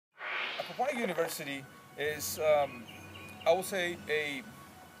Aquaponic University is, I would say, a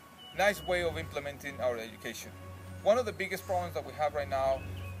nice way of implementing our education. One of the biggest problems that we have right now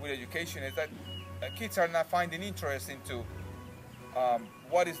with education is that kids are not finding interest into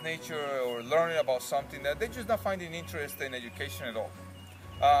what is nature or learning about something, that they're just not finding interest in education at all.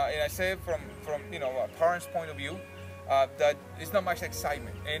 And I say from a parent's point of view, that it's not much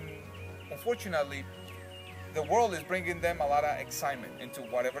excitement. And unfortunately, the world is bringing them a lot of excitement into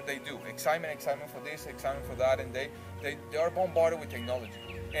whatever they do. Excitement for this, excitement for that, and they are bombarded with technology.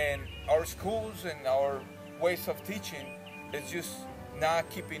 And our schools and our ways of teaching is just not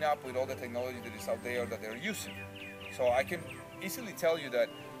keeping up with all the technology that is out there that they're using. So I can easily tell you that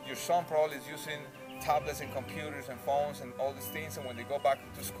your son probably is using tablets and computers and phones and all these things, and when they go back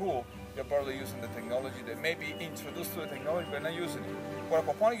to school, they're probably using the technology. They may be introduced to the technology, but not using it. What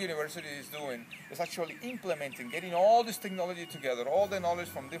Aquaponic University is doing is actually implementing, getting all this technology together, all the knowledge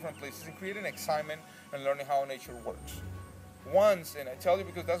from different places, and creating excitement and learning how nature works. Once, and I tell you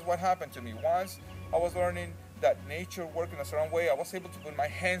because that's what happened to me, once I was learning that nature worked in a certain way, I was able to put my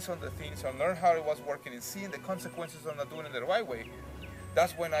hands on the things and learn how it was working and seeing the consequences of not doing it the right way.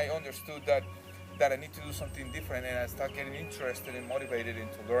 That's when I understood that I need to do something different, and I start getting interested and motivated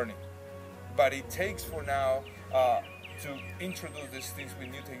into learning. But it takes for now to introduce these things with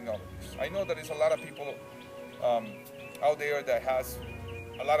new technologies. I know there's a lot of people out there that has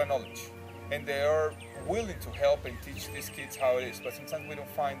a lot of knowledge, and they are willing to help and teach these kids how it is, but sometimes we don't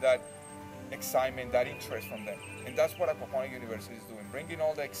find that excitement, that interest from them. And that's what Aquaponic University is doing, bringing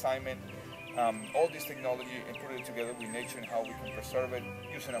all the excitement, all this technology, and putting it together with nature and how we can preserve it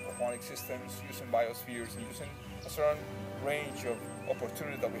using aquaponic systems, using biospheres, and using a certain range of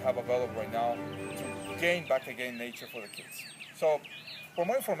opportunities that we have available right now to gain back again nature for the kids. So for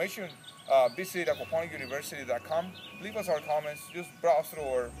more information, visit aquaponicuniversity.com, leave us our comments, just browse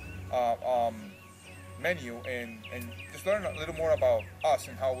through our menu and just learn a little more about us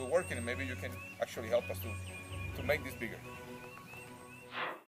and how we're working, and maybe you can actually help us to make this bigger.